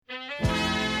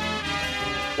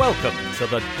Welcome to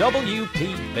the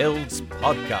WP Builds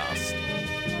podcast,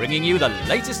 bringing you the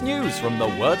latest news from the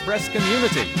WordPress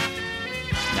community.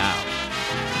 Now,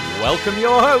 welcome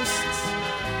your hosts,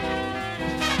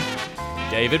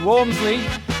 David Wormsley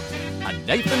and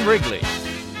Nathan Wrigley.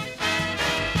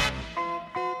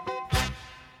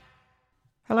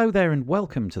 Hello there and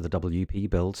welcome to the WP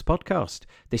Builds podcast.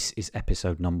 This is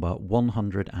episode number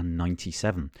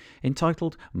 197,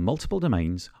 entitled Multiple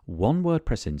Domains, One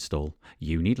WordPress Install,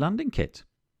 You Need Landing Kit.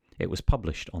 It was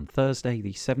published on Thursday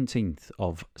the 17th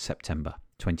of September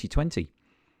 2020.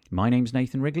 My name's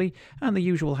Nathan Wrigley, and the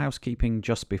usual housekeeping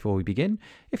just before we begin.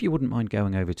 If you wouldn't mind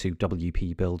going over to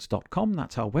wpbuilds.com,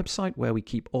 that's our website where we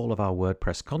keep all of our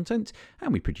WordPress content,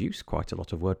 and we produce quite a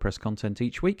lot of WordPress content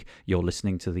each week. You're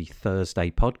listening to the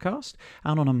Thursday podcast,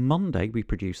 and on a Monday we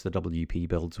produce the WP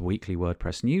Builds weekly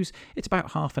WordPress news. It's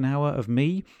about half an hour of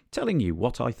me telling you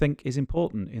what I think is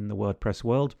important in the WordPress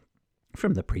world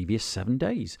from the previous 7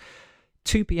 days.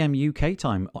 2 p.m. UK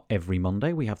time every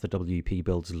Monday, we have the WP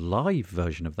Builds live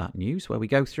version of that news where we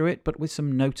go through it, but with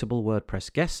some notable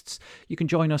WordPress guests. You can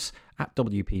join us at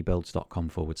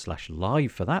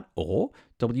wpbuilds.com/live for that, or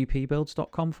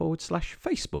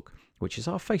wpbuilds.com/Facebook, which is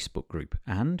our Facebook group,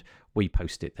 and we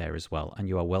post it there as well. And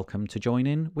you are welcome to join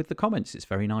in with the comments. It's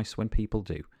very nice when people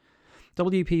do.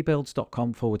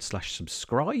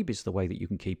 wpbuilds.com/subscribe is the way that you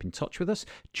can keep in touch with us.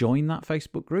 Join that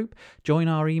Facebook group, join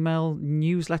our email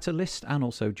newsletter list, and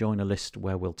also join a list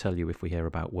where we'll tell you if we hear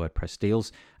about WordPress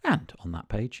deals. And on that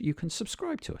page, you can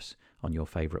subscribe to us on your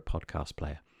favourite podcast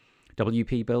player.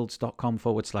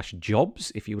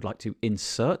 wpbuilds.com/jobs if you would like to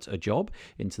insert a job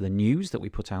into the news that we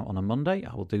put out on a Monday.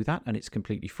 I will do that, and it's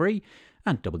completely free.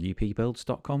 And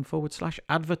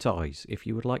wpbuilds.com/advertise if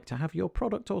you would like to have your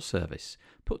product or service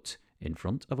put in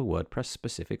front of a WordPress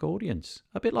specific audience,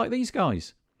 a bit like these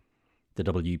guys. The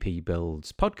WP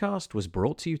Builds podcast was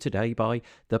brought to you today by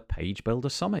the Page Builder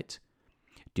Summit.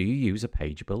 Do you use a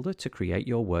page builder to create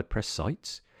your WordPress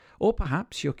sites? Or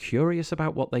perhaps you're curious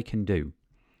about what they can do?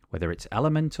 Whether it's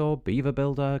Elementor, Beaver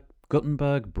Builder,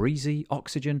 Gutenberg, Breezy,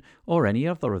 Oxygen, or any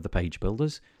other of the page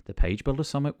builders, the Page Builder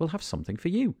Summit will have something for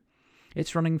you.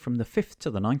 It's running from the 5th to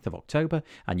the 9th of October,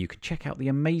 and you can check out the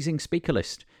amazing speaker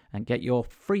list and get your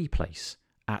free place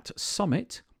at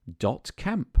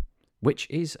summit.camp, which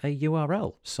is a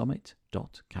URL,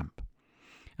 summit.camp.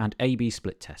 And A/B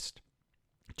split test.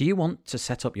 Do you want to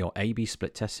set up your A/B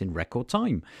split tests in record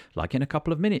time, like in a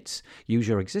couple of minutes? Use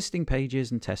your existing pages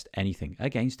and test anything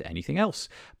against anything else.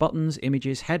 Buttons,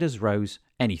 images, headers, rows,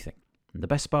 anything. And the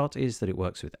best part is that it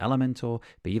works with Elementor,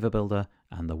 Beaver Builder,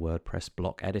 and the WordPress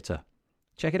block editor.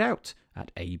 Check it out at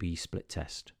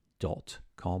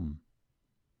absplittest.com.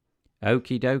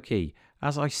 Okie dokie.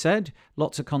 As I said,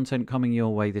 lots of content coming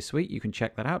your way this week. You can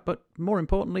check that out. But more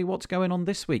importantly, what's going on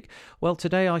this week? Well,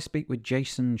 today I speak with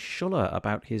Jason Schuller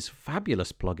about his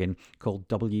fabulous plugin called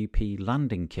WP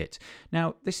Landing Kit.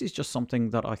 Now, this is just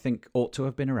something that I think ought to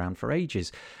have been around for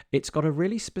ages. It's got a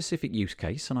really specific use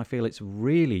case, and I feel it's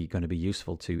really going to be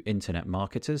useful to internet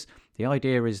marketers. The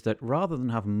idea is that rather than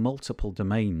have multiple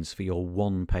domains for your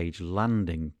one-page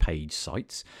landing page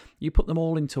sites, you put them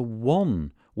all into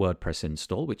one WordPress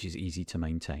install, which is easy to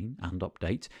maintain and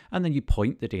update, and then you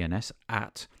point the DNS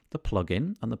at the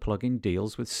plugin, and the plugin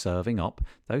deals with serving up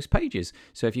those pages.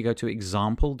 So if you go to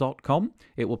example.com,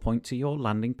 it will point to your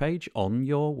landing page on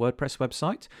your WordPress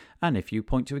website, and if you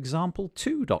point to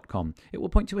example2.com, it will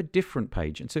point to a different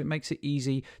page, and so it makes it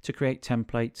easy to create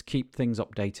templates, keep things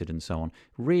updated, and so on.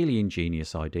 Really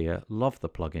ingenious idea. Love the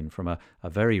plugin from a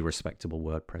very respectable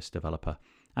WordPress developer,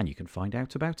 and you can find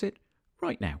out about it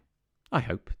right now. I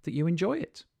hope that you enjoy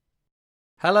it.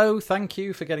 Hello, thank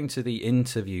you for getting to the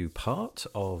interview part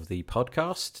of the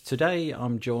podcast. Today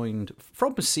I'm joined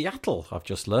from Seattle, I've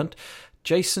just learned,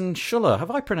 Jason Schuller.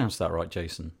 Have I pronounced that right,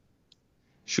 Jason?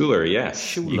 Schuller, yes.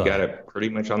 Schuller. You got it pretty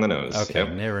much on the nose. Okay,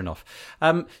 yep. Near enough.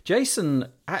 Jason,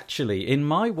 actually, in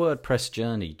my WordPress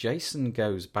journey, Jason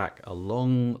goes back a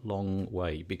long, long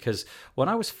way, because when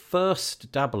I was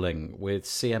first dabbling with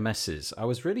CMSs, I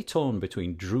was really torn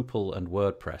between Drupal and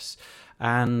WordPress.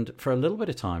 And for a little bit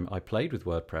of time, I played with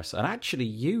WordPress and actually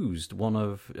used one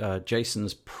of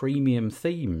Jason's premium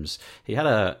themes. He had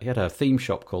a theme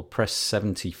shop called Press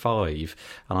 75,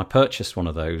 and I purchased one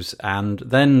of those and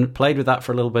then played with that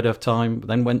for a little bit of time,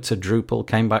 then went to Drupal,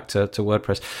 came back to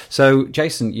WordPress. So,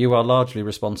 Jason, you are largely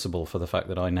responsible for the fact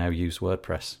that I now use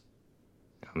WordPress.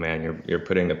 Oh, man, you're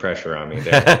putting the pressure on me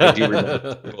there. I do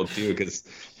remember people too, because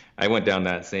I went down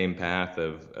that same path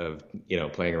of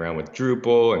playing around with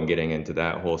Drupal and getting into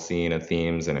that whole scene of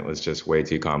themes, and it was just way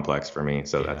too complex for me.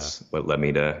 So that's what led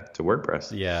me to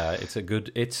WordPress. Yeah,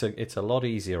 it's a lot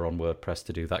easier on WordPress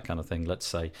to do that kind of thing, let's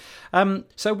say.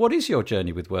 So what is your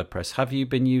journey with WordPress? Have you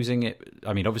been using it?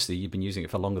 I mean, obviously you've been using it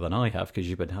for longer than I have because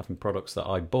you've been having products that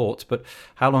I bought, but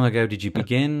how long ago did you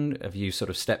begin? Have you sort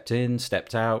of stepped in,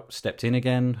 stepped out, stepped in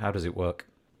again? How does it work?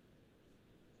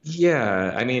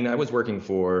 Yeah, I mean, I was working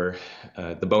for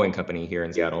the Boeing company here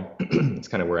in Seattle. It's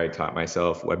kind of where I taught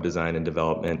myself web design and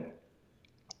development.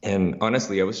 And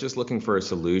honestly, I was just looking for a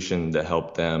solution to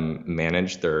help them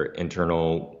manage their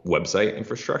internal website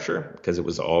infrastructure because it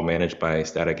was all managed by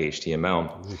static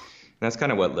HTML. And that's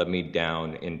kind of what led me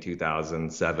down in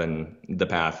 2007, the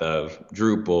path of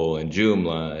Drupal and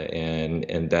Joomla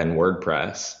and then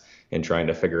WordPress, and trying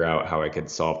to figure out how I could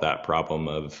solve that problem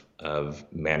of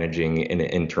managing an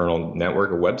internal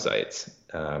network of websites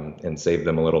and save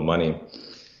them a little money.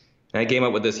 And I came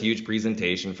up with this huge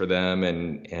presentation for them,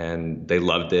 and they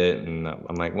loved it. And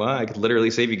I'm like, well, I could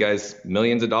literally save you guys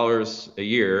millions of dollars a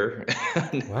year.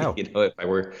 Wow. If I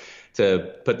were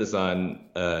to put this on,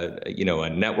 a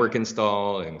network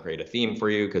install and create a theme for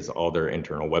you, because all their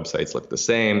internal websites look the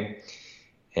same.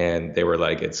 And they were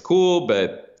like, it's cool,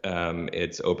 but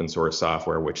it's open source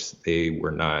software, which they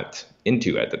were not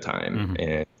into at the time. Mm-hmm.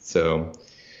 And so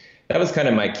that was kind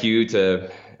of my cue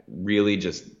to really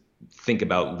just think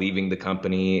about leaving the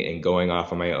company and going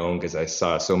off on my own, because I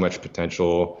saw so much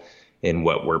potential in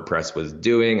what WordPress was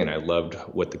doing, and I loved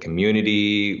what the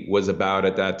community was about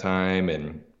at that time.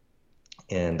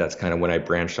 And that's kind of when I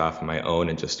branched off on my own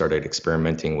and just started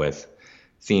experimenting with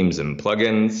themes and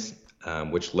plugins,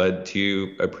 which led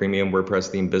to a premium WordPress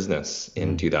theme business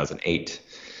in 2008.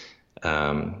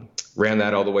 Ran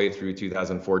that all the way through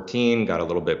 2014, got a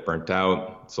little bit burnt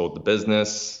out, sold the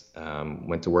business,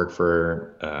 went to work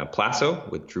for Plasso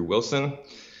with Drew Wilson,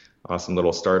 awesome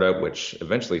little startup, which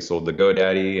eventually sold to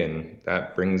GoDaddy. And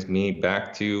that brings me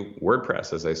back to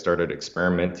WordPress as I started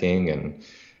experimenting and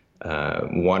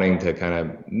wanting to kind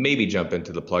of maybe jump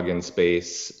into the plugin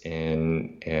space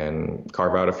and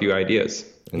carve out a few ideas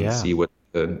and see what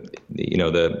the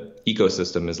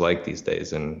ecosystem is like these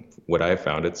days. And what I've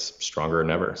found, it's stronger than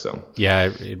ever. So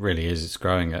yeah, it really is. It's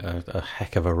growing at a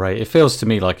heck of a rate. It feels to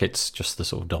me like it's just the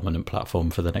sort of dominant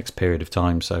platform for the next period of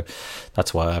time. So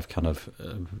that's why I've kind of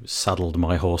saddled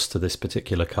my horse to this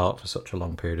particular cart for such a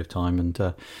long period of time. And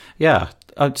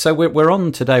so we're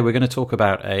on today. We're going to talk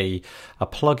about a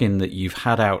plugin that you've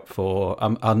had out for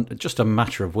just a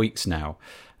matter of weeks now.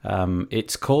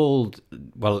 It's called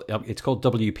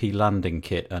WP Landing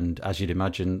Kit, and as you'd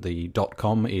imagine, the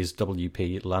 .com is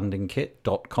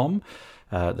wplandingkit.com.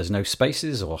 There's no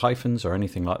spaces or hyphens or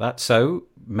anything like that. So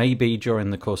maybe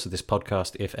during the course of this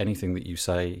podcast, if anything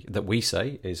that we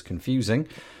say is confusing,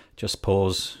 just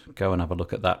pause, go and have a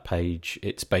look at that page.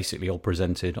 It's basically all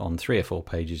presented on 3 or 4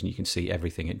 pages, and you can see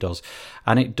everything it does.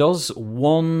 And it does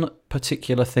one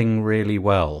particular thing really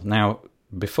well. Now,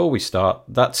 before we start,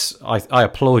 I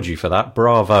applaud you for that.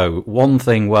 Bravo. One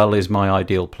thing well is my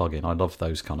ideal plugin. I love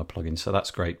those kind of plugins, so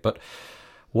that's great. But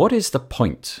what is the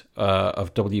point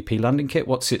of WP Landing Kit?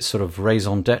 What's its sort of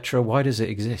raison d'etre? Why does it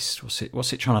exist?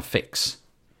 What's it trying to fix?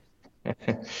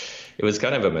 It was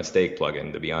kind of a mistake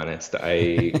plugin, to be honest.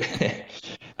 I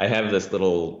have this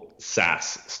little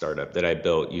SaaS startup that I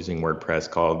built using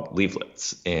WordPress called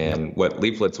Leaflets. And what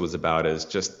Leaflets was about is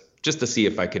just to see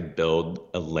if I could build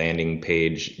a landing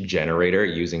page generator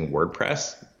using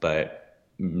WordPress, but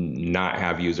not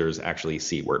have users actually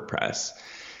see WordPress.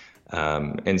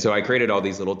 And so I created all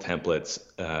these little templates,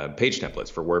 page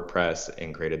templates for WordPress,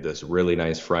 and created this really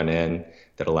nice front end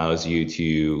that allows you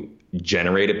to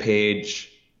generate a page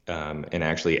and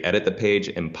actually edit the page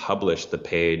and publish the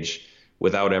page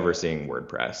without ever seeing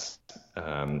WordPress.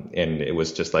 And it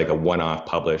was just like a one-off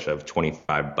publish of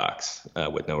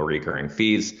 $25 with no recurring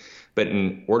fees. But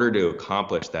in order to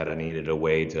accomplish that, I needed a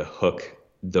way to hook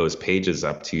those pages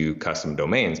up to custom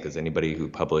domains, because anybody who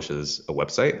publishes a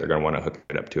website, they're going to want to hook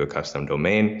it up to a custom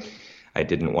domain. I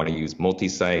didn't want to use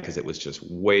multi-site because it was just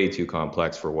way too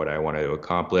complex for what I wanted to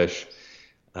accomplish.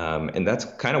 And that's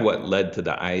kind of what led to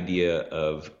the idea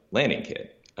of Landing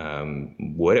Kit.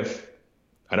 What if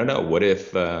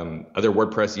other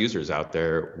WordPress users out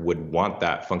there would want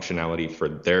that functionality for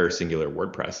their singular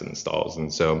WordPress installs?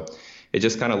 And so it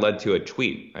just kind of led to a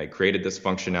tweet. I created this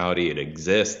functionality. It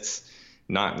exists,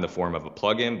 not in the form of a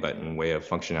plugin, but in way of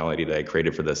functionality that I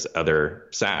created for this other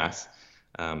SaaS.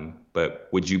 But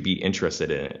would you be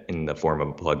interested in it in the form of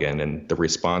a plugin? And the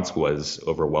response was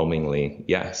overwhelmingly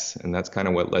yes. And that's kind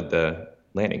of what led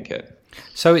landing kit.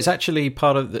 So it's actually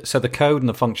part of so the code and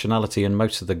the functionality and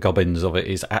most of the gubbins of it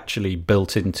is actually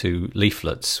built into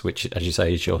Leaflets, which, as you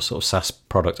say, is your sort of SaaS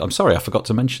product. I'm sorry, I forgot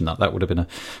to mention that. That would have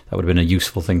been a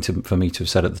useful thing for me to have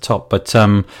said at the top. But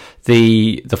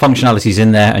the functionality's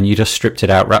in there, and you just stripped it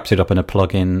out, wrapped it up in a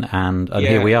plugin, and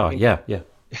here we are. Yeah.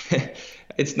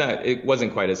 It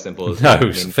wasn't quite as simple as no.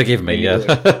 that. Forgive me.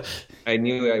 Yeah. I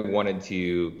knew I wanted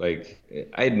to,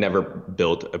 I had never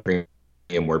built a premium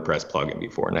WordPress plugin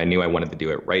before, and I knew I wanted to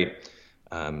do it right.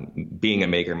 Being a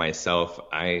maker myself,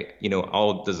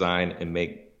 I'll design and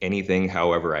make anything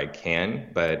however I can,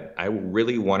 but I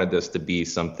really wanted this to be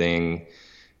something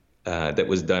that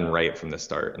was done right from the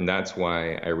start. And that's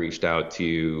why I reached out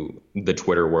to the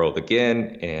Twitter world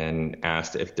again and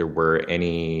asked if there were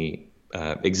any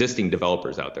existing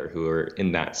developers out there who are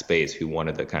in that space who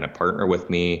wanted to kind of partner with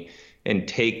me and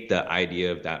take the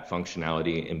idea of that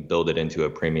functionality and build it into a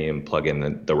premium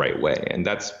plugin the right way. And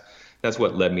that's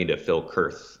what led me to Phil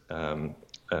Kurth, an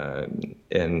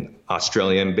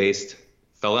Australian-based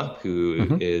fella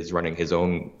who is running his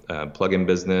own plugin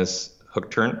business,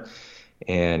 HookTurn.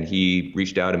 And he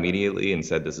reached out immediately and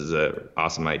said, "This is an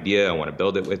awesome idea. I want to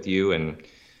build it with you."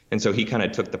 And so he kind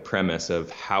of took the premise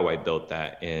of how I built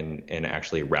that and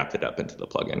actually wrapped it up into the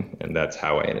plugin, and that's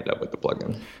how I ended up with the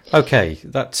plugin. Okay,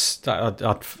 that's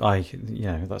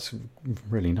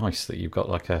really nice that you've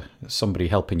got somebody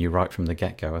helping you right from the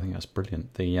get-go. I think that's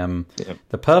brilliant.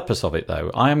 The purpose of it,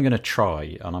 though, I am going to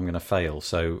try and I'm going to fail.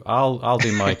 So I'll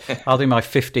do my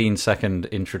 15-second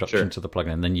introduction to the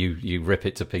plugin, and then you rip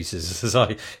it to pieces as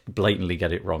I blatantly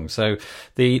get it wrong. So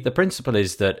the principle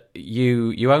is that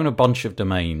you own a bunch of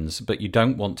domains, but you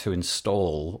don't want to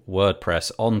install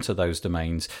WordPress onto those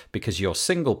domains because your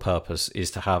single purpose is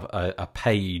to have a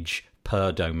page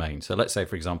per domain. So let's say,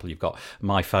 for example, you've got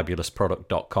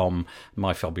myfabulousproduct.com,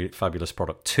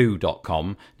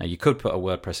 myfabulousproduct2.com. Now, you could put a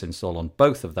WordPress install on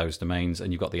both of those domains,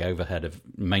 and you've got the overhead of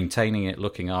maintaining it,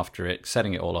 looking after it,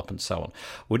 setting it all up, and so on.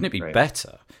 Wouldn't it be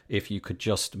better if you could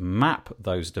just map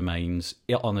those domains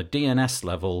on a DNS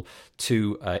level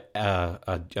to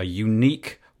a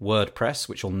unique WordPress,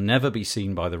 which will never be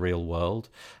seen by the real world?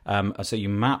 So you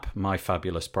map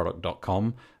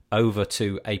myfabulousproduct.com over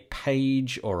to a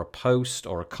page or a post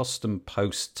or a custom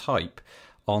post type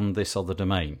on this other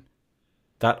domain.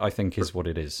 That, I think, is what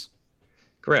it is.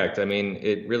 Correct. I mean,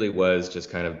 it really was just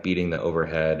kind of beating the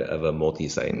overhead of a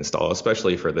multi-site install,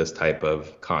 especially for this type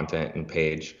of content and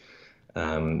page.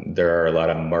 There are a lot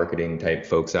of marketing type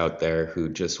folks out there who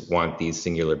just want these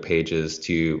singular pages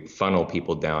to funnel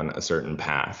people down a certain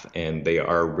path, and they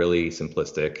are really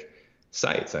simplistic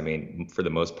sites. I mean, for the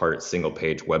most part, single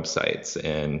page websites,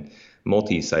 and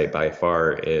multi-site by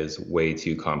far is way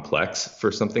too complex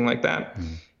for something like that.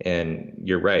 And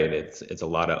you're right, it's a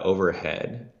lot of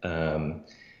overhead.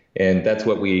 And that's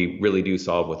what we really do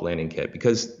solve with Landing Kit,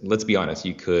 because let's be honest,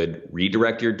 you could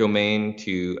redirect your domain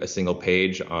to a single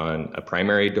page on a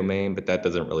primary domain, but that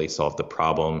doesn't really solve the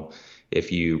problem if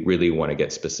you really want to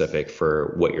get specific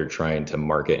for what you're trying to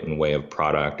market in way of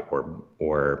product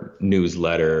or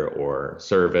newsletter or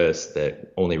service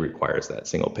that only requires that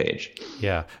single page.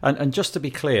 Yeah, and just to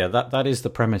be clear, that is the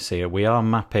premise here. We are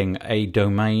mapping a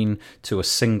domain to a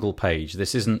single page.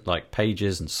 This isn't like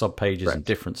pages and sub-pages and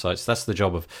different sites. That's the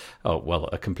job of,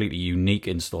 a completely unique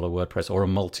installer WordPress or a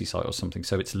multi-site or something.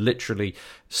 So it's literally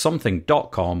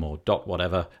something.com or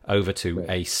 .whatever over to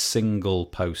a single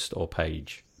post or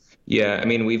page. Yeah, I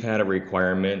mean, we've had a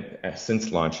requirement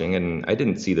since launching, and I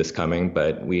didn't see this coming,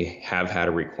 but we have had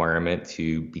a requirement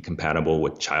to be compatible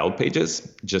with child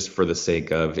pages, just for the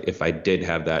sake of if I did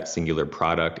have that singular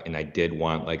product and I did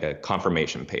want like a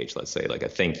confirmation page, let's say like a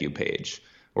thank you page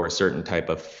or a certain type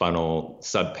of funnel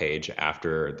sub-page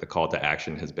after the call to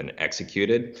action has been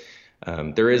executed.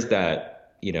 There is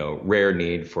that, rare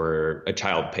need for a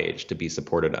child page to be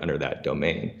supported under that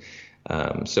domain.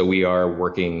 So we are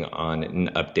working on an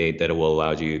update that will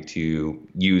allow you to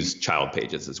use child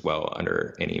pages as well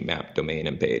under any map domain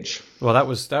and page. Well, that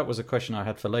was a question I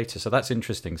had for later. So that's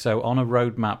interesting. So on a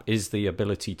roadmap is the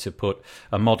ability to put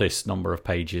a modest number of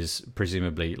pages,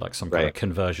 presumably like some kind of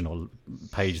conversion or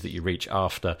page that you reach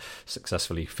after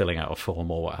successfully filling out a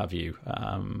form or what have you.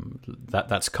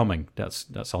 That's coming.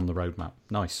 That's on the roadmap.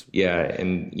 Nice. Yeah,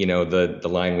 and the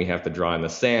line we have to draw in the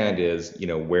sand is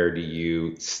where do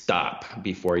you stop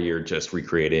before you're just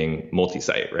recreating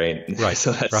multi-site, right? Right.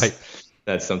 So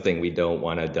that's something we don't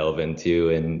want to delve into,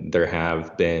 and there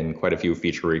have been quite a few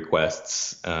feature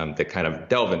requests that kind of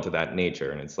delve into that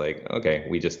nature, and it's like, okay,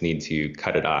 we just need to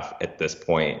cut it off at this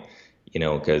point.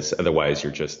 because otherwise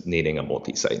you're just needing a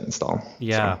multi-site install.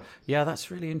 Yeah, So, yeah,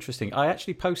 that's really interesting. I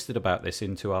actually posted about this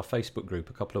into our Facebook group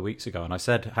a couple of weeks ago, and I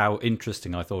said how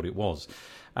interesting I thought it was.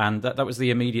 And that was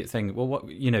the immediate thing. Well,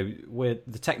 where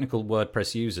the technical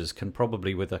WordPress users can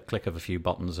probably, with a click of a few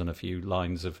buttons and a few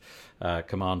lines of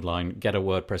command line, get a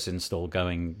WordPress install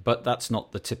going. But that's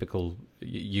not the typical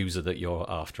user that you're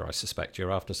after, I suspect.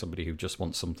 You're after somebody who just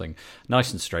wants something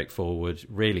nice and straightforward,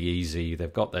 really easy.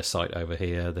 They've got their site over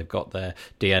here, they've got their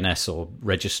DNS or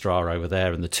registrar over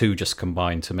there, and the two just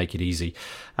combine to make it easy.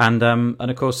 And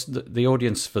of course, the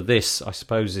audience for this, I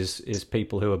suppose, is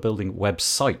people who are building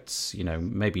websites.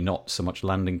 Maybe not so much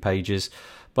landing pages,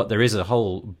 but there is a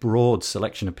whole broad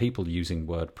selection of people using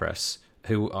WordPress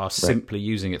who are simply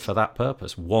using it for that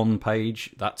purpose. One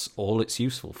page, that's all it's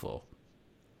useful for.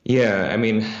 yeah, I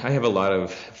mean, I have a lot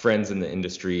of friends in the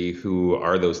industry who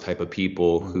are those type of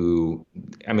people who,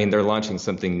 I mean, they're launching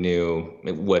something new,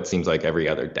 what seems like every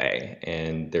other day,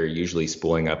 and they're usually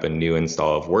spooling up a new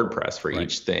install of WordPress for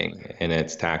each thing. And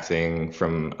it's taxing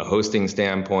from a hosting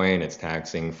standpoint, it's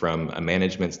taxing from a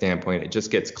management standpoint. It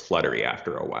just gets cluttery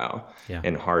after a while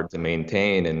and hard to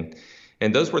maintain.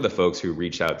 And those were the folks who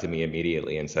reached out to me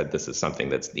immediately and said, this is something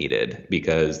that's needed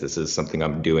because this is something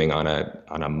I'm doing on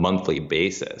a monthly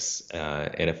basis.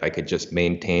 And if I could just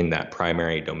maintain that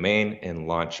primary domain and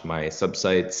launch my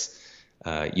subsites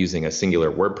using a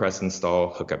singular WordPress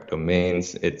install, hook up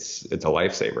domains, it's a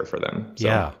lifesaver for them.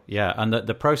 So. Yeah. And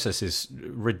the process is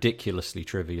ridiculously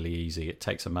trivially easy. It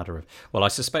takes a matter of, well, I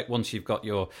suspect once you've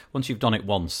done it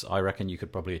once, I reckon you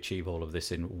could probably achieve all of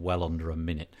this in well under a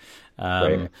minute.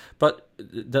 But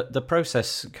the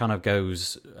process kind of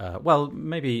goes, well,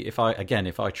 maybe if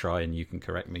I try and you can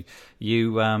correct me,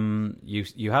 you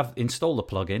have install the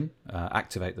plugin,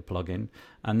 activate the plugin,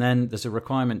 and then there's a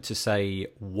requirement to say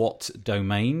what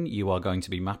domain you are going to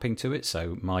be mapping to it.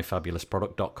 So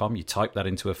myfabulousproduct.com, you type that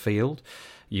into a field.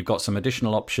 You've got some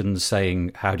additional options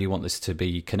saying how do you want this to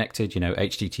be connected,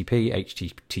 HTTP,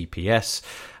 HTTPS,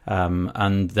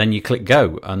 and then you click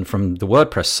go. And from the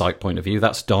WordPress site point of view,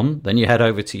 that's done. Then you head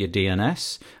over to your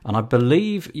DNS, and I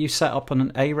believe you set up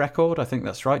an A record. I think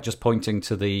that's right, just pointing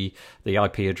to the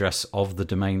IP address of the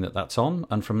domain that's on.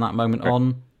 And from that moment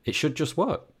on, it should just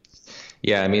work.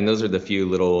 Yeah, I mean, those are the few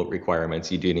little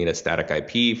requirements. You do need a static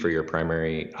IP for your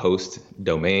primary host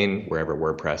domain, wherever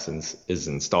WordPress is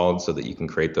installed, so that you can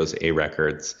create those A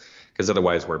records. Because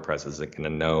otherwise, WordPress isn't going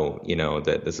to know,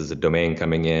 that this is a domain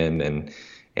coming in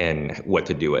and what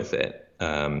to do with it.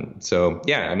 So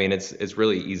yeah, I mean, it's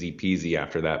really easy peasy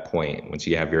after that point. Once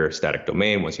you have your static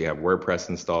domain, once you have WordPress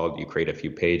installed, you create a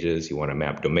few pages. You want to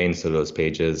map domains to those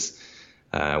pages.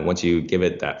 Once you give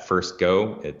it that first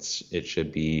go, it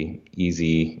should be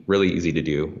easy, really easy to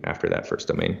do after that first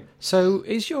domain. So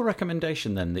is your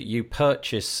recommendation then that you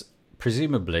purchase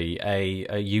presumably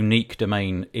a unique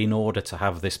domain in order to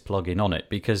have this plugin on it?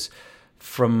 Because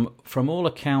from all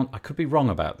account, I could be wrong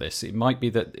about this. It might be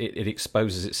that it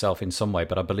exposes itself in some way,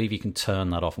 but I believe you can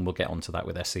turn that off, and we'll get onto that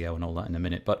with SEO and all that in a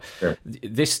minute. But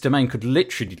this domain could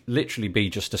literally be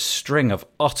just a string of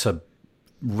utter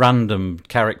random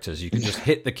characters. You can just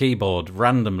hit the keyboard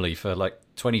randomly for like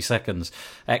 20 seconds.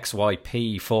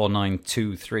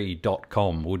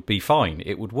 xyp4923.com would be fine.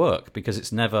 It would work because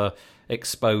it's never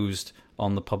exposed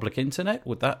on the public internet.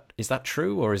 Is that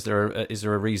true, or is there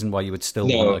a reason why you would still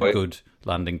want a good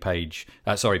landing page?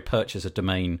 Purchase a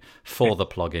domain for the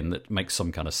plugin that makes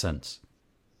some kind of sense.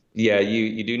 Yeah,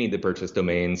 you do need to purchase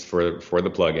domains for the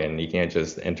plugin. You can't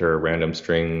just enter a random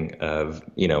string of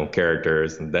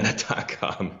characters and then a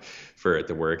 .com for it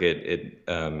to work. It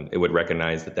would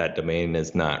recognize that domain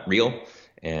is not real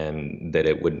and that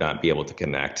it would not be able to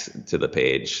connect to the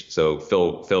page. So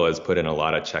Phil has put in a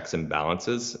lot of checks and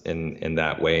balances in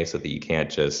that way, so that you can't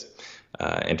just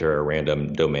enter a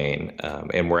random domain.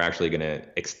 And we're actually going to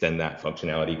extend that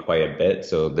functionality quite a bit,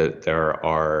 so that there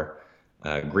are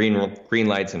green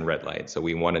lights and red lights. So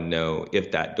we want to know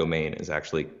if that domain is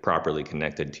actually properly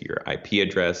connected to your IP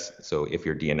address. So if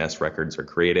your DNS records are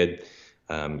created,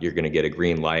 you're going to get a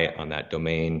green light on that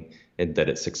domain and that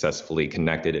it's successfully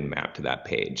connected and mapped to that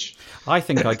page. I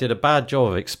think I did a bad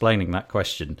job of explaining that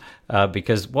question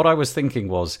because what I was thinking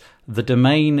was the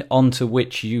domain onto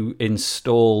which you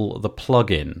install the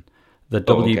plugin, the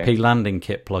WP Landing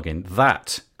Kit plugin,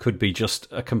 that could be just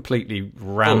a completely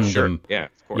random. Sure. Yeah,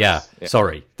 of course. Yeah.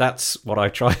 Sorry, that's what I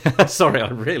try. Sorry, I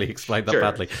really explained that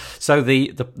badly. So the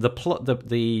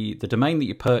domain that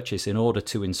you purchase in order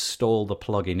to install the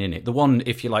plugin in it, the one,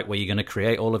 if you like, where you're going to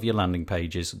create all of your landing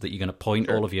pages that you're going to point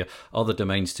all of your other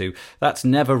domains to, that's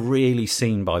never really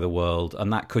seen by the world,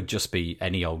 and that could just be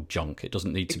any old junk. It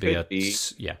doesn't need to be a.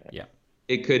 Yeah.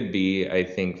 It could be. I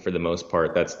think for the most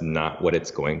part, that's not what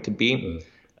it's going to be.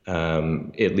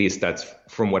 At least that's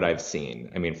from what I've seen.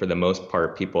 I mean, for the most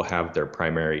part, people have their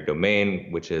primary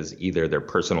domain, which is either their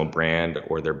personal brand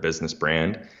or their business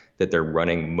brand that they're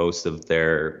running most of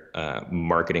their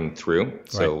marketing through.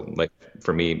 So like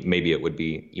for me, maybe it would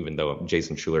be, even though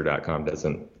jasonschuller.com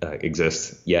doesn't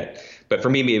exist yet, but for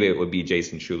me, maybe it would be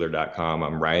jasonschuller.com.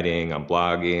 I'm writing, I'm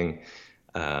blogging,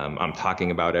 I'm talking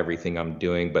about everything I'm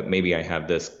doing, but maybe I have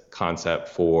this concept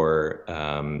for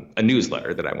a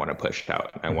newsletter that I want to push out.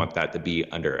 I want that to be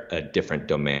under a different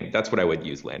domain. That's what I would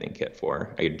use Landing Kit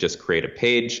for. I would just create a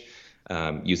page,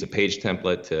 use a page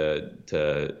template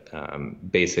to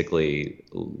basically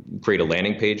create a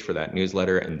landing page for that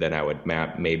newsletter, and then I would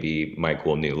map maybe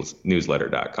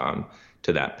mycoolnewsletter.com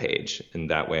to that page. And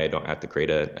that way I don't have to create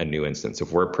a new instance of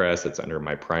WordPress. It's under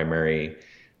my primary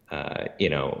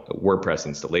WordPress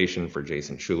installation for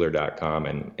jasonschuller.com,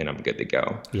 and I'm good to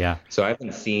go. Yeah. So I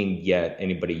haven't seen yet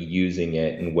anybody using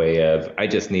it in way of, I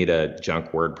just need a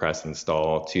junk WordPress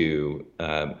install to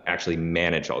actually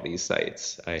manage all these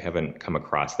sites. I haven't come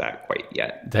across that quite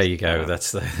yet. There you go.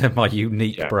 That's my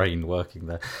unique brain working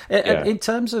there. In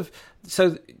terms of,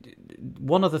 so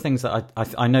one of the things that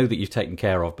I know that you've taken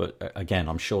care of, but again,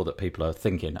 I'm sure that people are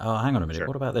thinking, oh, hang on a minute,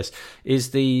 what about this?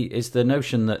 Is the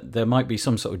notion that there might be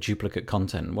some sort of duplicate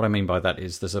content. What I mean by that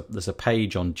is there's a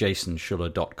page on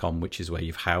jasonschuller.com, which is where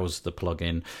you've housed the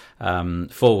plugin,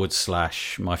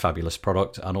 / my fabulous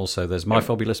product, and also there's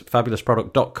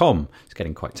myfabulousproduct.com. It's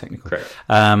getting quite technical.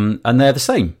 And they're the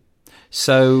same.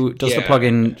 So does the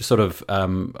plugin sort of,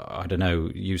 I don't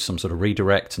know, use some sort of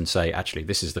redirect and say, actually,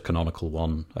 this is the canonical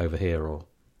one over here? Or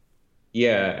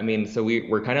Yeah, I mean, so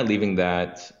we're kind of leaving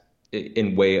that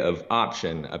in way of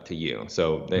option up to you.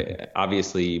 So they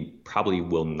obviously probably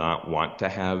will not want to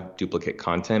have duplicate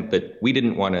content, but we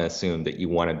didn't want to assume that you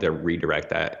wanted to redirect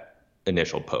that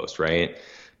initial post, right?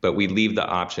 But we leave the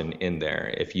option in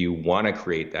there. If you want to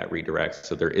create that redirect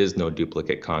so there is no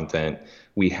duplicate content,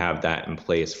 we have that in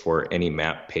place for any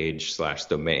map page /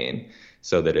 domain.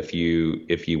 So that if you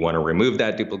want to remove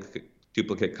that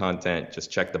duplicate content, just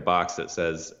check the box that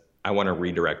says, I want to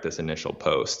redirect this initial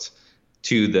post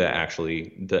to the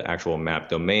actual map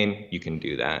domain. You can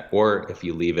do that. Or if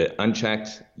you leave it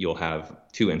unchecked, you'll have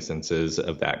 2 instances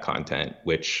of that content,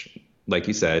 which, like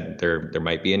you said, there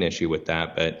might be an issue with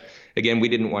that. But again, we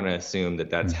didn't want to assume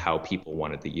that that's how people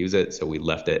wanted to use it, so we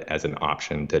left it as an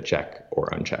option to check or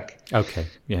uncheck. Okay,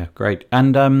 yeah, great.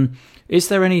 And is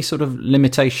there any sort of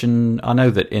limitation? I know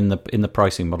that in the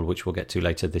pricing model, which we'll get to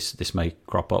later, this may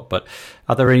crop up. But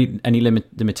are there any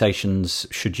limitations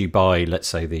should you buy, let's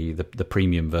say, the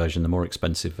premium version, the more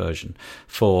expensive version,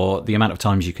 for the amount of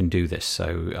times you can do this?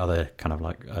 So are there kind of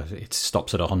like it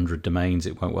stops at 100 domains,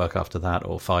 it won't work after that,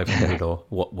 or 500 or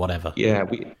whatever? Yeah,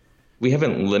 we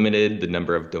haven't limited the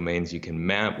number of domains you can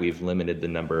map. We've limited the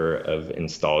number of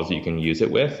installs you can use it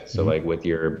with. So like with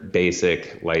your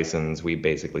basic license, we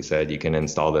basically said you can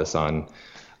install this on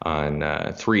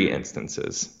 3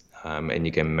 instances. And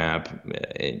you can map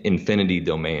infinity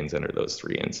domains under those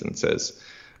 3 instances.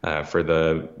 For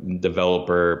the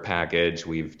developer package,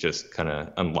 we've just kind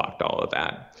of unlocked all of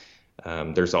that.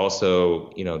 There's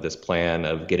also, this plan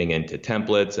of getting into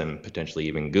templates and potentially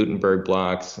even Gutenberg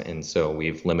blocks. And so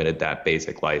we've limited that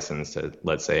basic license to,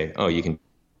 let's say, you can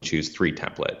choose 3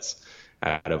 templates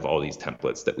out of all these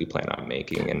templates that we plan on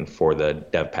making. And for the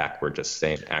dev pack, we're just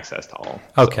saying access to all.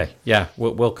 Okay. So. Yeah,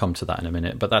 we'll come to that in a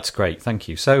minute, but that's great. Thank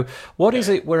you. So what is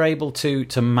it we're able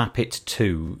to map it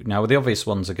to? Now, the obvious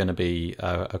ones are going to be,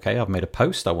 okay, I've made a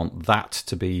post. I want that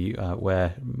to be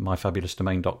where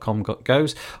myfabulousdomain.com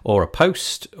goes, or a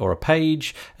post or a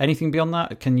page. Anything beyond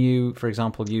that? Can you, for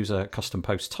example, use a custom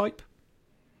post type?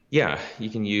 Yeah, you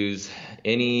can use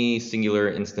any singular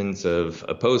instance of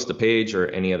a post, a page, or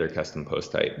any other custom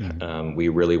post type. We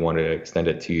really want to extend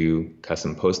it to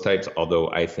custom post types, although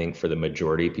I think for the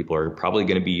majority, people are probably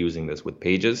going to be using this with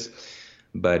pages.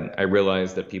 But I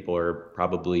realize that people are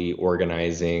probably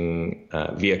organizing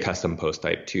via custom post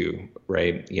type too,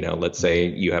 right? Let's say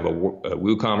you have a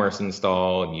WooCommerce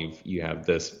install and you have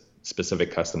this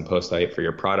specific custom post type for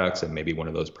your products, and maybe one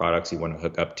of those products you want to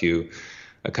hook up to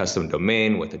a custom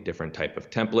domain with a different type of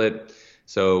template.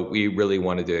 So we really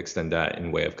wanted to extend that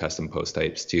in way of custom post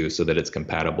types too, so that it's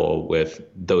compatible with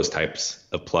those types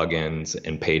of plugins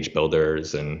and page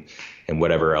builders and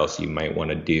whatever else you might want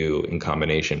to do in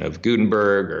combination of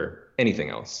Gutenberg or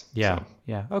anything else. Yeah.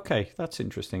 Okay, that's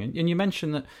interesting. And you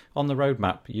mentioned that on the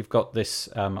roadmap, you've got this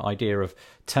idea of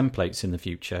templates in the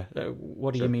future.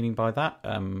 What are you meaning by that?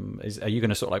 Are you going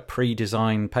to sort of like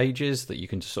pre-design pages that you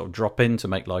can just sort of drop in to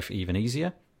make life even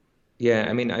easier? Yeah,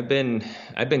 I mean, I've been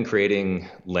creating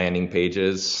landing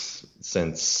pages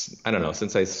since, I don't know,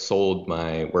 since I sold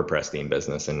my WordPress theme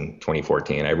business in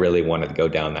 2014. I really wanted to go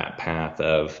down that path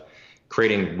of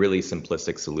creating really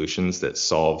simplistic solutions that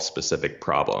solve specific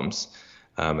problems.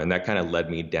 And that kind of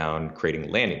led me down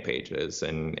creating landing pages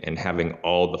and having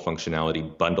all the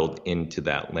functionality bundled into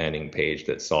that landing page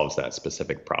that solves that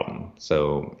specific problem.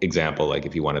 So example, like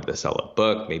if you wanted to sell a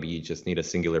book, maybe you just need a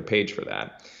singular page for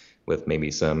that with maybe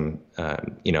some,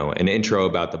 an intro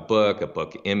about the book, a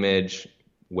book image,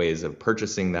 ways of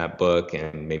purchasing that book,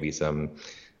 and maybe some,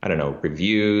 I don't know,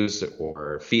 reviews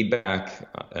or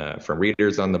feedback from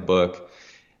readers on the book.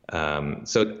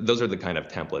 So those are the kind of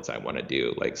templates I want to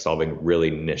do, like solving really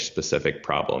niche specific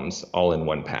problems all in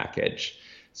one package.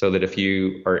 So that if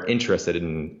you are interested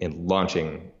in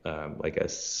launching like a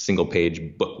single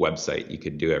page book website, you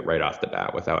could do it right off the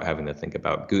bat without having to think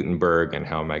about Gutenberg and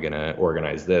how am I going to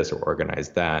organize this or organize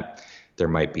that. There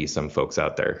might be some folks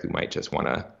out there who might just want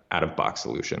a out of box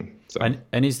solution. So.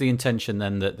 And is the intention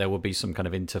then that there will be some kind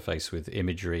of interface with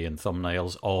imagery and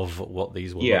thumbnails of what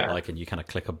these will look like, and you kind of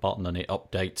click a button and it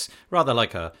updates, rather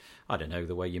like I don't know,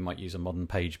 the way you might use a modern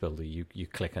page builder. You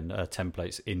click and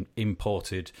templates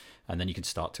imported, and then you can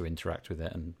start to interact with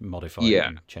it and modify it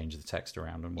and change the text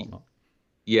around and whatnot.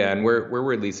 Yeah, and we're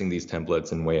releasing these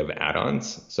templates in way of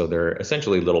add-ons. So they're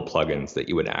essentially little plugins that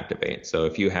you would activate. So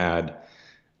if you had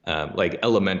like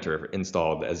Elementor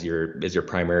installed as your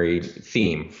primary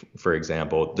theme, for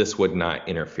example, this would not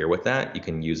interfere with that. You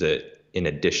can use it in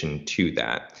addition to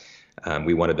that.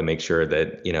 We wanted to make sure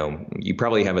that, you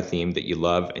probably have a theme that you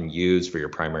love and use for your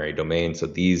primary domain. So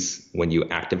these, when you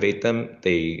activate them,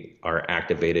 they are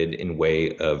activated in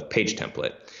way of page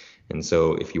template. And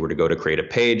so if you were to go to create a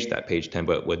page, that page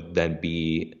template would then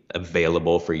be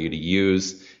available for you to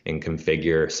use and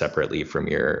configure separately from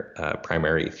your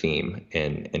primary theme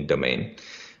and domain.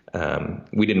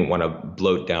 We didn't want to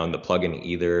bloat down the plugin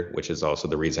either, which is also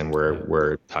the reason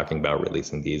we're talking about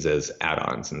releasing these as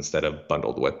add-ons instead of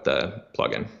bundled with the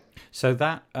plugin. So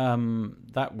that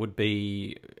would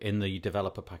be in the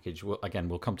developer package. Again,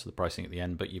 we'll come to the pricing at the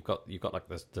end, but you've got like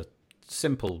the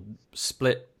simple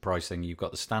split pricing. You've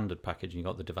got the standard package and you've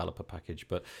got the developer package,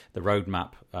 but the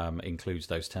roadmap includes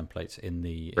those templates in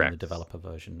the developer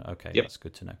version. Okay, That's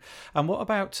good to know. And what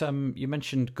about you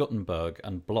mentioned Gutenberg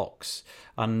and blocks,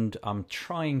 and I'm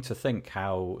trying to think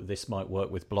how this might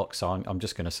work with blocks. So I'm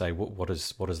just going to say, what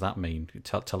does that mean?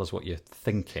 Tell us what you're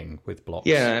thinking with blocks.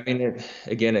 Yeah, I mean,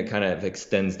 it kind of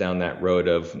extends down that road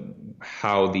of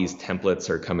how these templates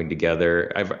are coming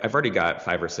together. I've already got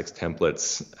 5 or 6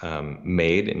 templates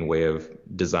made in way of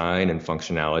design and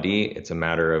functionality. It's a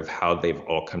matter of how they've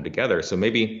all come together. So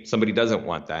maybe somebody doesn't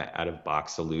want that out of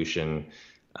box solution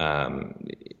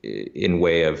in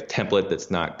way of template that's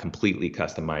not completely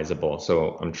customizable.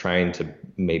 So I'm trying to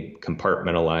maybe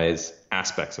compartmentalize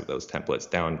aspects of those templates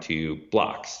down to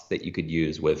blocks that you could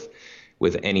use with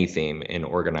any theme and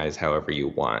organize however you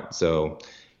want. So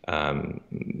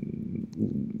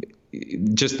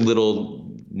just little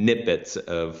snippets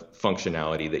of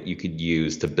functionality that you could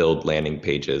use to build landing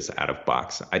pages out of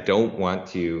box. I don't want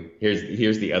to,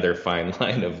 here's the other fine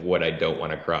line of what I don't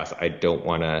want to cross. I don't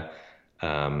want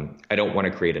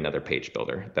to create another page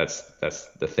builder. That's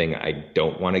the thing I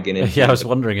don't want to get into. Yeah, I was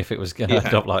wondering if it was going to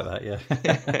end up like that. Yeah.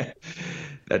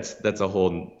 That's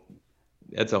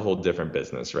a whole different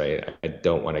business, right? I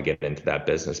don't want to get into that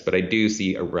business, but I do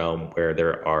see a realm where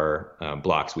there are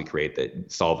blocks we create that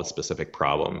solve a specific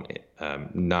problem,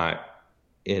 not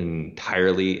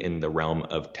entirely in the realm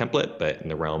of template, but in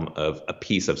the realm of a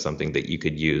piece of something that you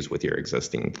could use with your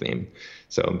existing theme.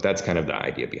 So that's kind of the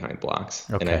idea behind blocks.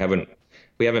 Okay. And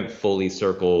we haven't fully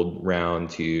circled round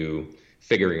to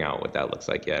figuring out what that looks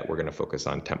like yet. We're going to focus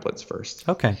on templates first.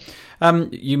 Okay.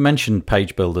 You mentioned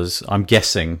page builders. I'm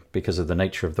guessing, because of the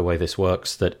nature of the way this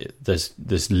works, that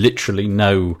there's literally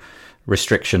no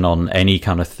restriction on any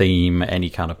kind of theme, any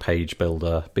kind of page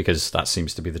builder, because that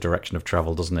seems to be the direction of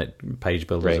travel, doesn't it? Page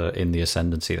builders are in the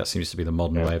ascendancy. That seems to be the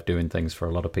modern way of doing things for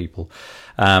a lot of people.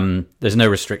 There's no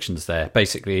restrictions there.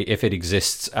 Basically, if it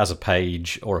exists as a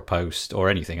page or a post or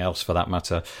anything else for that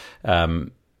matter,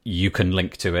 you can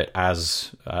link to it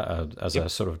as a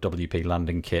sort of WP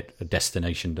landing kit, a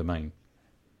destination domain.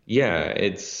 Yeah,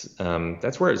 it's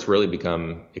that's where it's really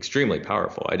become extremely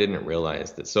powerful. I didn't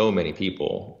realize that so many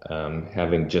people,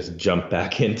 having just jumped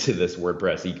back into this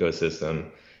WordPress ecosystem,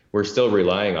 were still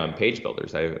relying on page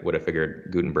builders. I would have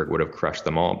figured Gutenberg would have crushed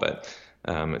them all, but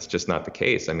It's just not the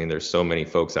case. I mean, there's so many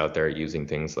folks out there using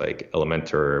things like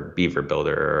Elementor or Beaver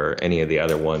Builder or any of the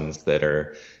other ones that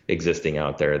are existing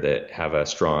out there that have a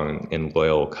strong and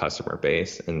loyal customer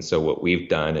base. And so what we've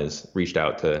done is reached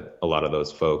out to a lot of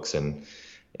those folks, and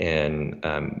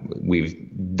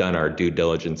we've done our due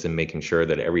diligence in making sure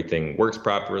that everything works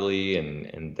properly,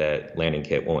 and that Landing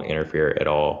Kit won't interfere at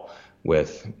all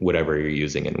with whatever you're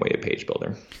using in way of page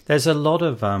builder. There's a lot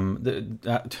of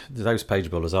those page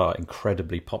builders are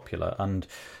incredibly popular, and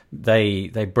they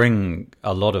bring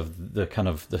a lot of the kind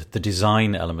of the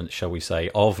design elements, shall we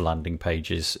say, of landing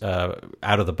pages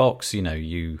out of the box.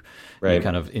 You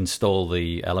kind of install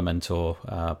the Elementor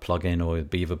plugin or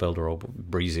Beaver Builder or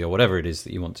Breezy or whatever it is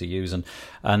that you want to use,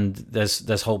 and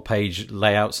there's whole page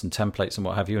layouts and templates and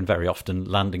what have you, and very often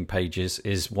landing pages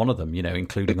is one of them.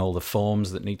 Including all the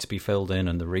forms that need to be filled in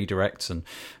and the redirects and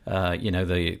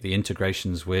the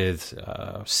integrations with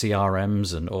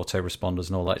CRMs and autoresponders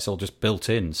and all that. It's all just built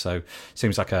in. So it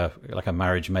seems like a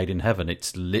marriage made in heaven.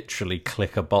 It's literally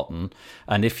click a button,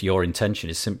 and if your intention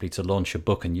is simply to launch a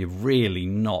book and you're really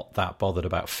not that bothered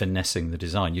about finessing the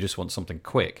design, you just want something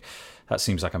quick, that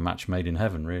seems like a match made in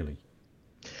heaven, really.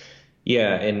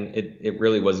 Yeah, and it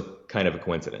really was kind of a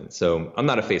coincidence. So I'm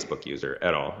not a Facebook user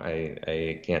at all.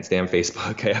 I can't stand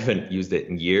Facebook. I haven't used it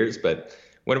in years, but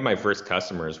one of my first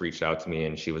customers reached out to me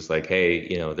and she was like, hey,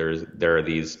 there are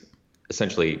these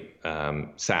essentially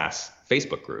SaaS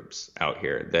Facebook groups out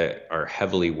here that are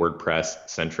heavily WordPress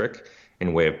centric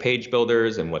in way of page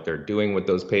builders and what they're doing with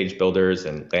those page builders,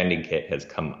 and Landing Kit has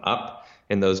come up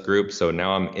in those groups. So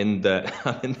now I'm in that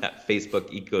Facebook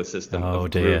ecosystem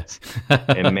of groups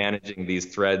and managing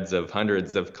these threads of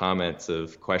hundreds of comments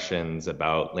of questions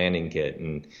about Landing Kit.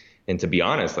 And to be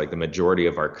honest, like the majority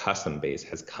of our custom base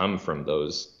has come from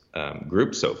those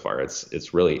groups so far.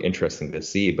 It's really interesting to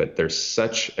see, but there's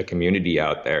such a community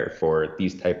out there for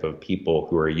these type of people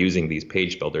who are using these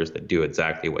page builders that do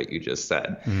exactly what you just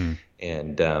said.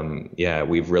 And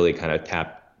we've really kind of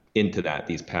tapped into that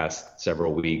these past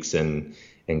several weeks and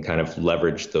kind of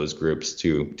leveraged those groups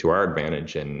to our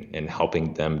advantage and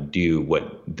helping them do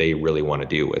what they really want to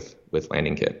do with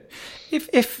Landing Kit.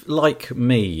 If like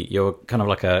me, you're kind of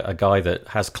like a guy that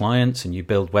has clients and you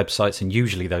build websites, and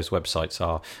usually those websites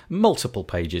are multiple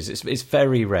pages. It's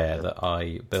very rare that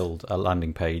I build a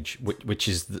landing page which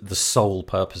is the sole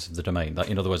purpose of the domain.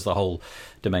 In other words, the whole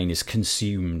domain is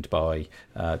consumed by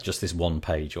just this one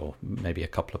page or maybe a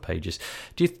couple of pages.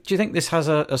 Do you think this has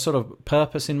a sort of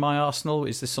purpose in my arsenal?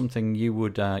 Is this something you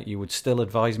would still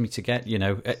advise me to get?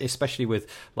 Especially with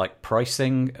like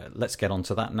pricing. Let's get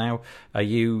onto that now. Are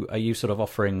you sort of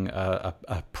offering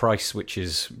a price which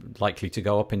is likely to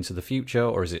go up into the future,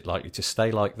 or is it likely to stay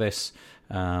like this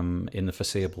in the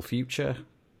foreseeable future?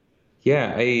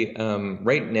 Yeah,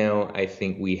 right now I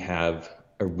think we have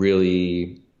a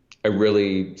really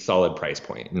solid price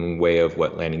point in way of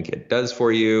what Landing Kit does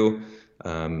for you,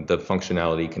 the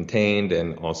functionality contained,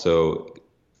 and also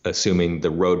assuming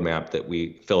the roadmap that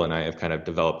Phil and I have kind of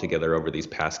developed together over these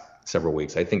past several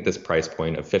weeks. I think this price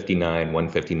point of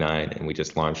 $159, and we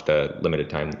just launched a limited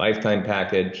time lifetime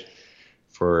package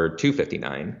for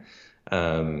 $259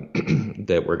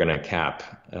 that we're going to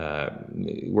cap.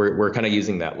 We're kind of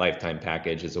using that lifetime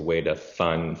package as a way to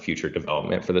fund future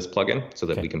development for this plugin so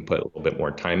that we can put a little bit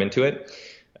more time into it.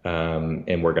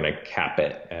 And we're going to cap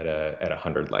it at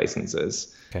 100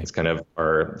 licenses. Okay. It's kind of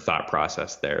our thought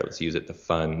process there. Let's use it to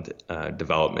fund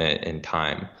development and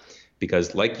time.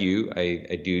 Because like you,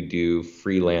 I do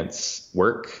freelance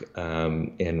work,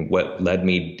 and what led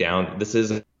me down, this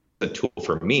is a tool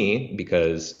for me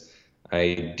because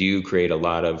I do create a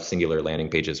lot of singular landing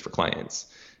pages for clients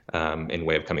in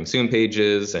way of coming soon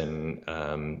pages, and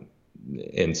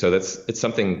so it's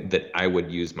something that I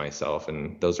would use myself,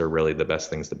 and those are really the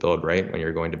best things to build, right? When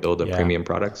you're going to build a premium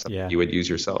product, you would use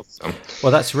yourself. So.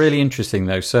 Well, that's really interesting,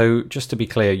 though. So just to be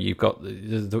clear, you've got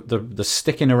the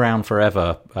sticking around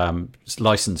forever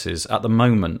licenses. At the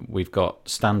moment, we've got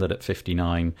standard at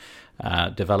 59,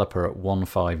 developer at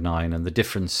 159, and the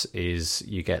difference is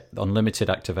you get unlimited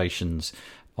activations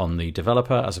on the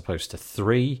developer as opposed to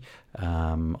 3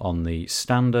 on the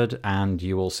standard, and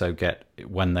you also get,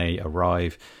 when they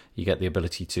arrive, you get the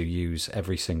ability to use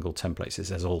every single template. So it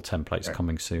says all templates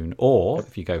coming soon. Or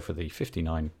if you go for the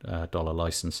 $59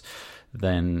 license,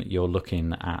 then you're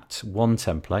looking at one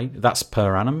template. That's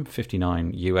per annum,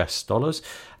 $59 US.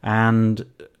 And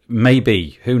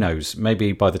maybe, who knows,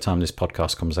 maybe by the time this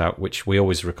podcast comes out, which we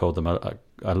always record them a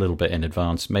little bit in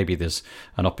advance, maybe there's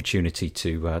an opportunity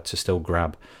to still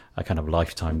grab a kind of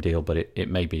lifetime deal, but it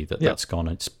may be that's gone.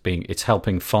 It's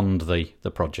helping fund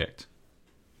the project.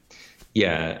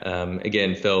 Yeah.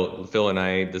 Again, Phil and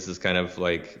I, this is kind of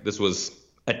like, this was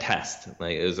a test.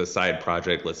 Like it was a side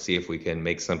project. Let's see if we can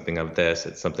make something of this.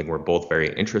 It's something we're both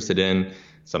very interested in,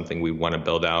 something we want to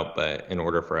build out. But in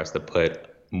order for us to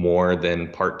put more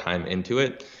than part-time into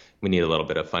it, we need a little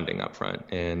bit of funding up front.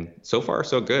 And so far,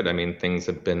 so good. I mean, things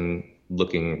have been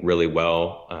looking really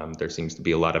well. There seems to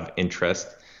be a lot of interest.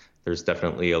 There's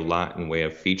definitely a lot in way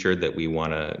of feature that we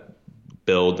want to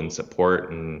build and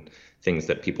support, and things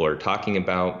that people are talking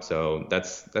about. So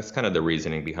that's kind of the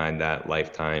reasoning behind that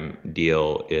lifetime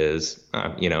deal is,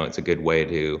 it's a good way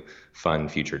to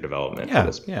fund future development. Yeah,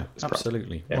 for this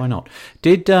absolutely. Yeah. Why not?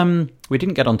 We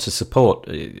didn't get onto support.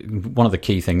 One of the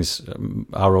key things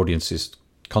our audience is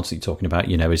constantly talking about,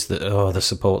 is that, the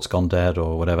support's gone dead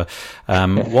or whatever.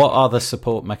 What are the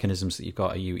support mechanisms that you've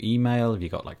got? Are you email? Have you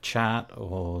got like chat,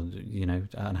 or,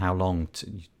 and how long?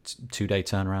 2-day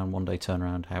turnaround, 1-day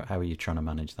turnaround? How are you trying to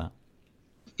manage that?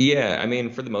 Yeah, I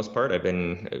mean, for the most part,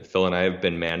 Phil and I have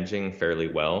been managing fairly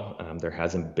well. There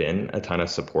hasn't been a ton of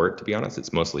support, to be honest.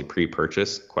 It's mostly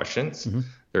pre-purchase questions. Mm-hmm.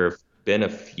 There have been a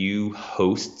few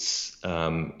hosts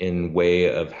in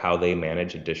way of how they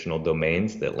manage additional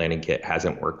domains that LandingKit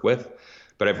hasn't worked with.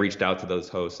 But I've reached out to those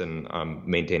hosts and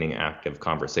maintaining active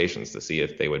conversations to see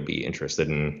if they would be interested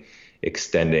in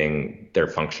extending their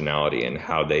functionality and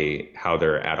how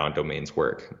their add-on domains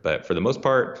work. But for the most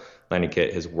part,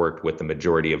 LandingKit has worked with the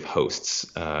majority of hosts,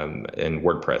 and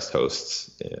WordPress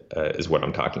hosts is what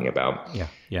I'm talking about.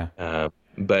 Yeah.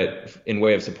 But in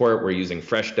way of support, we're using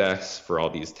Freshdesk for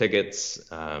all these tickets.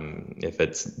 If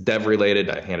it's dev related,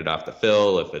 I hand it off to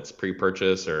Phil. If it's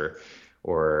pre-purchase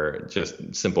or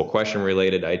just simple question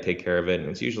related, I take care of it. And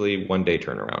it's usually 1-day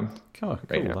turnaround. Cool.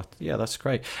 That's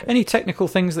great. Any technical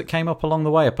things that came up along the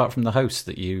way, apart from the host,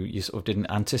 that you sort of didn't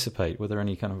anticipate? Were there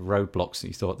any kind of roadblocks that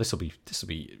you thought this will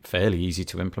be fairly easy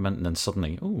to implement, and then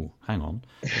suddenly, hang on,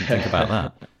 didn't think about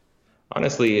that?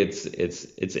 Honestly, it's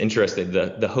interesting.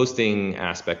 The hosting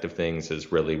aspect of things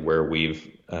is really where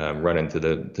we've run into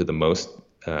the most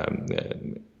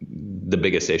the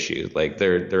biggest issue. Like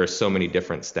there are so many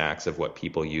different stacks of what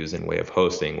people use in way of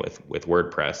hosting with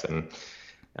WordPress, and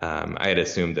I had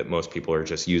assumed that most people are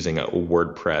just using a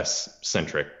WordPress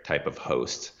centric type of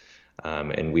host.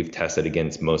 And we've tested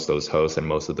against most of those hosts, and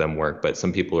most of them work. But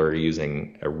some people are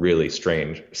using a really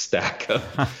strange stack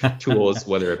of tools,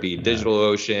 whether it be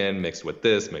DigitalOcean mixed with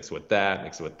this, mixed with that,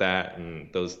 mixed with that,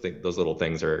 and those little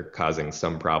things are causing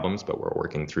some problems. But we're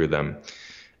working through them.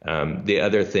 The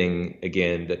other thing,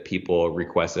 again, that people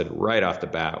requested right off the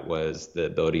bat was the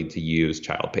ability to use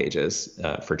child pages,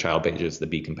 for child pages to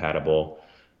be compatible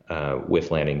with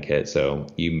LandingKit. So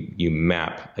you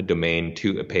map a domain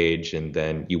to a page, and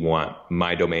then you want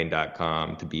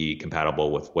mydomain.com to be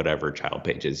compatible with whatever child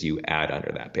pages you add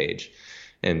under that page.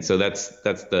 And so that's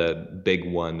the big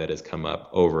one that has come up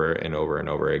over and over and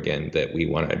over again that we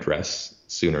want to address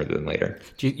sooner than later.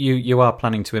 You are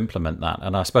planning to implement that,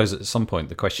 and I suppose at some point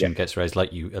the question gets raised,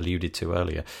 like you alluded to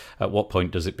earlier. At what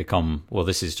point does it become, well,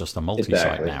 this is just a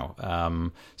multi-site now?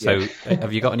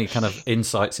 Have you got any kind of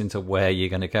insights into where you're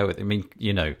going to go with it?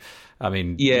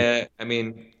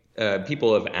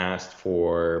 People have asked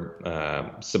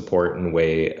for support in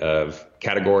way of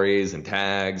categories and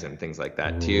tags and things like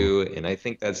that too, and I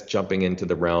think that's jumping into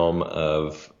the realm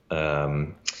of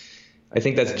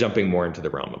more into the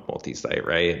realm of multi-site,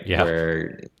 right? Yeah.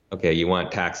 Where, okay, you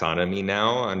want taxonomy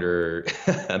now under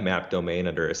a map domain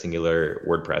under a singular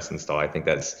WordPress install. I think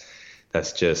that's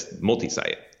just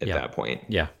multi-site at that point.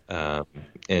 Yeah.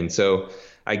 And so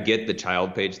I get the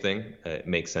child page thing. It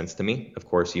makes sense to me. Of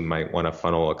course, you might want to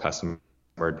funnel a customer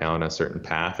down a certain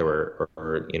path, or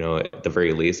at the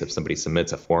very least, if somebody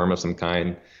submits a form of some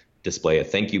kind, display a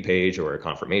thank you page or a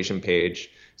confirmation page.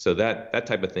 So that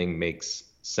type of thing makes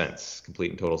sense, complete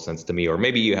and total sense to me. Or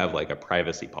maybe you have like a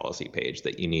privacy policy page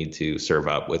that you need to serve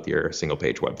up with your single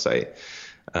page website.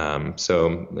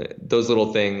 So those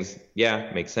little things,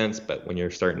 make sense. But when you're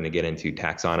starting to get into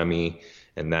taxonomy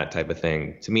and that type of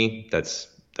thing, to me, that's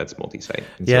multi-site.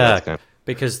 And so that's kind of,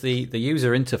 because the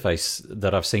user interface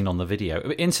that I've seen on the video,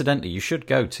 incidentally, you should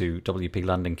go to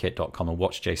wplandingkit.com and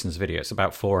watch Jason's video. It's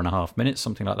about 4.5 minutes,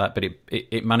 something like that, but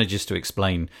it manages to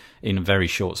explain in a very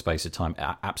short space of time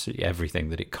absolutely everything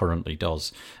that it currently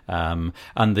does. And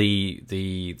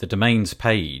the domains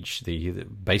page,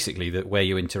 basically where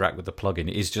you interact with the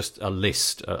plugin, is just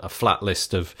a flat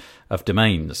list of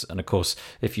domains. And of course,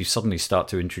 if you suddenly start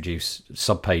to introduce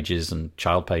subpages and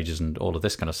child pages and all of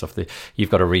this kind of stuff,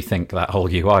 you've got to rethink that whole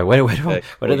UI. Where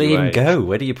do they even go?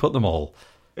 Where do you put them all?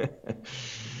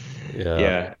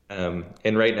 Yeah.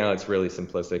 And right now it's really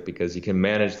simplistic because you can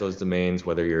manage those domains,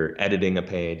 whether you're editing a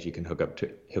page, you can hook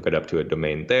it up to a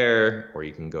domain there, or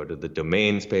you can go to the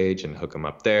domains page and hook them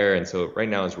up there. And so right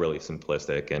now it's really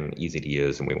simplistic and easy to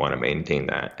use, and we want to maintain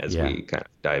that as we kind of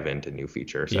dive into new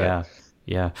features.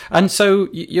 Yeah. And so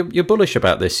you're bullish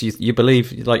about this. You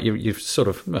believe, like you've sort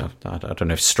of, well, I don't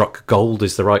know if struck gold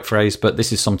is the right phrase, but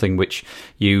this is something which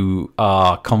you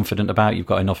are confident about. You've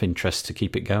got enough interest to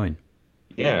keep it going.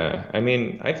 Yeah, I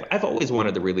mean, I've always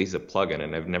wanted to release a plugin,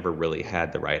 and I've never really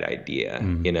had the right idea,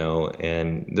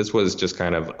 and this was just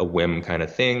kind of a whim kind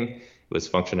of thing. It was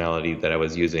functionality that I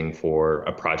was using for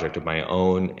a project of my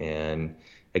own, and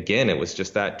again, it was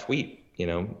just that tweet.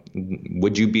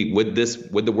 Would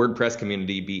the WordPress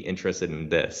community be interested in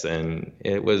this? And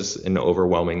it was an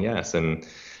overwhelming yes. And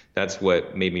that's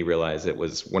what made me realize it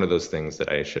was one of those things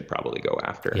that I should probably go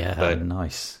after. Yeah, but,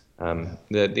 nice.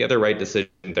 The other right decision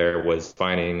there was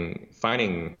finding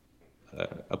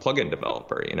a plugin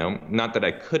developer. Not that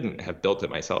I couldn't have built it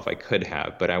myself, I could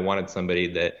have, but I wanted somebody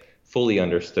that fully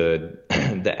understood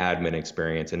the admin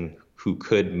experience and who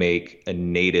could make a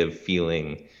native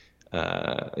feeling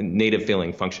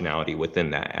functionality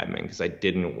within that admin, because I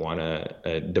didn't want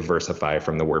to diversify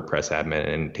from the WordPress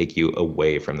admin and take you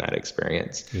away from that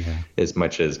experience. As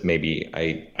much as maybe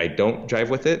I don't jive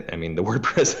with it. I mean, the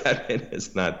WordPress admin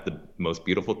is not the most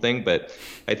beautiful thing, but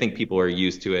I think people are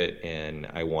used to it, and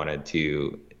I wanted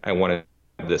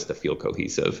this to feel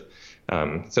cohesive.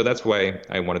 So that's why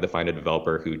I wanted to find a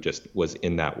developer who just was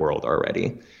in that world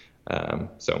already.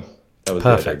 So that was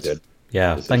perfect. Good.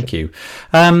 Yeah, thank you.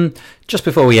 Just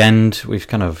before we end, we've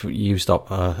kind of used up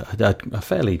a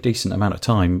fairly decent amount of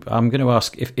time. I'm going to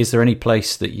ask, is there any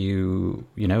place that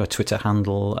a Twitter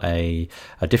handle, a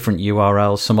different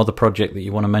URL, some other project that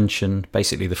you want to mention?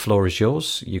 Basically, the floor is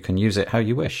yours. You can use it how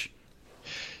you wish.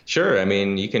 Sure. I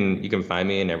mean, you can find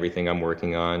me in everything I'm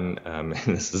working on. And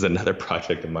this is another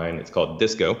project of mine. It's called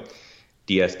Disco,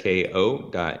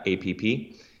 DSKO.app.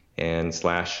 and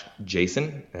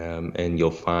 /Jason, and you'll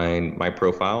find my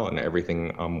profile and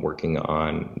everything I'm working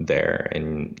on there.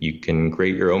 And you can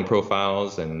create your own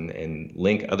profiles and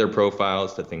link other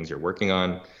profiles to things you're working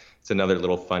on. It's another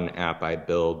little fun app I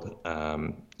build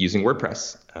using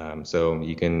WordPress. So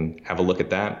you can have a look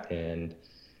at that and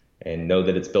know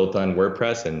that it's built on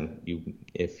WordPress. And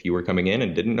if you were coming in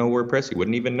and didn't know WordPress, you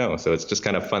wouldn't even know. So it's just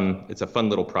kind of fun. It's a fun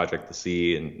little project to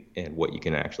see and what you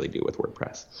can actually do with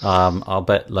WordPress. I'll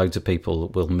bet loads of people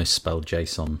will misspell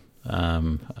JSON.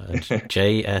 JASON.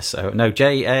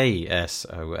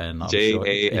 JASON.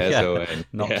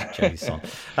 Not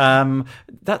JSON.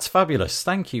 That's fabulous.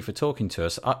 Thank you for talking to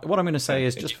us. What I'm going to say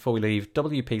is, just before we leave,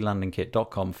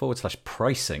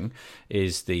 wplandingkit.com/pricing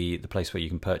is the place where you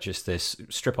can purchase this.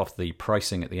 Strip off the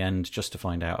pricing at the end just to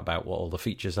find out about what all the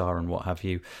features are and what have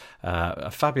you.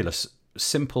 A fabulous,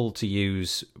 simple to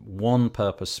use, one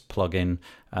purpose plugin,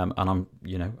 and I'm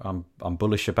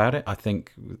bullish about it. I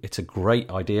think it's a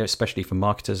great idea, especially for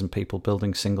marketers and people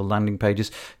building single landing pages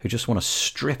who just want to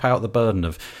strip out the burden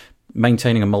of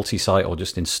maintaining a multi-site or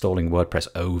just installing WordPress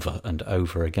over and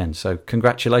over again. So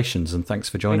congratulations, and thanks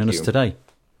for joining us today.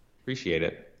 Appreciate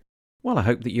it. Well, I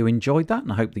hope that you enjoyed that,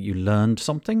 and I hope that you learned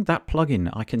something. That plugin,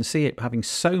 I can see it having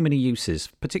so many uses,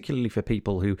 particularly for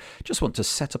people who just want to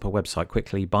set up a website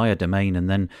quickly, buy a domain, and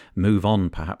then move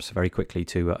on perhaps very quickly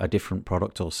to a different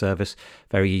product or service.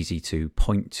 Very easy to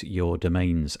point your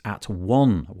domains at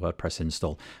one WordPress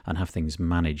install and have things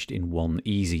managed in one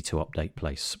easy-to-update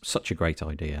place. Such a great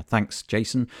idea. Thanks,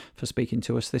 Jason, for speaking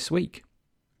to us this week.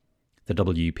 The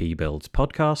WP Builds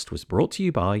podcast was brought to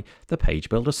you by the Page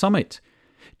Builder Summit.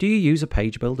 Do you use a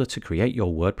page builder to create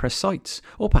your WordPress sites?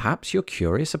 Or perhaps you're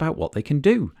curious about what they can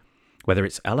do? Whether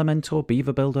it's Elementor,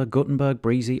 Beaver Builder, Gutenberg,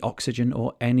 Breezy, Oxygen,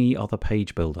 or any other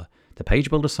page builder, the Page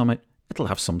Builder Summit, it'll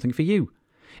have something for you.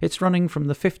 It's running from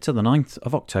the 5th to the 9th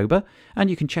of October,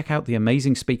 and you can check out the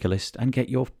amazing speaker list and get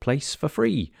your place for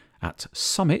free at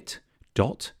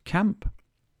summit.camp.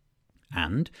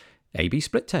 And A/B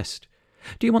Split Test.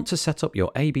 Do you want to set up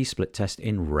your A/B Split Test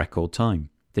in record time?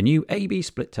 The new A/B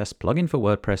Split Test plugin for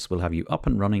WordPress will have you up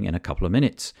and running in a couple of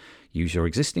minutes. Use your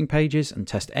existing pages and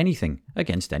test anything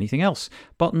against anything else.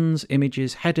 Buttons,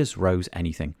 images, headers, rows,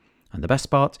 anything. And the best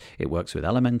part, it works with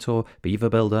Elementor, Beaver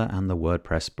Builder, and the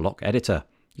WordPress block editor.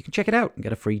 You can check it out and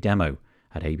get a free demo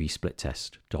at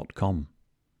absplittest.com.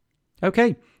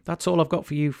 Okay, that's all I've got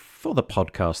for you for the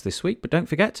podcast this week. But don't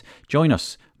forget, join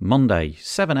us Monday,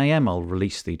 7 a.m. I'll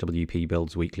release the WP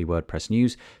Builds weekly WordPress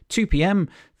news. 2 p.m.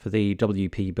 for the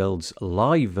WP Builds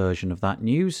live version of that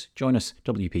news. Join us,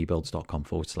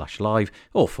 wpbuilds.com/live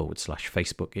or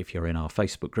 /Facebook if you're in our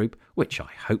Facebook group, which I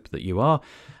hope that you are.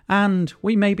 And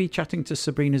we may be chatting to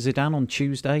Sabrina Zidane on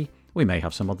Tuesday. We may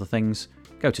have some other things.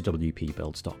 Go to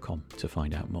wpbuilds.com to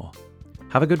find out more.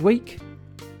 Have a good week.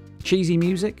 Cheesy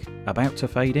music about to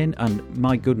fade in, and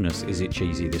my goodness, is it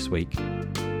cheesy this week.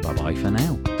 Bye-bye for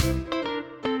now.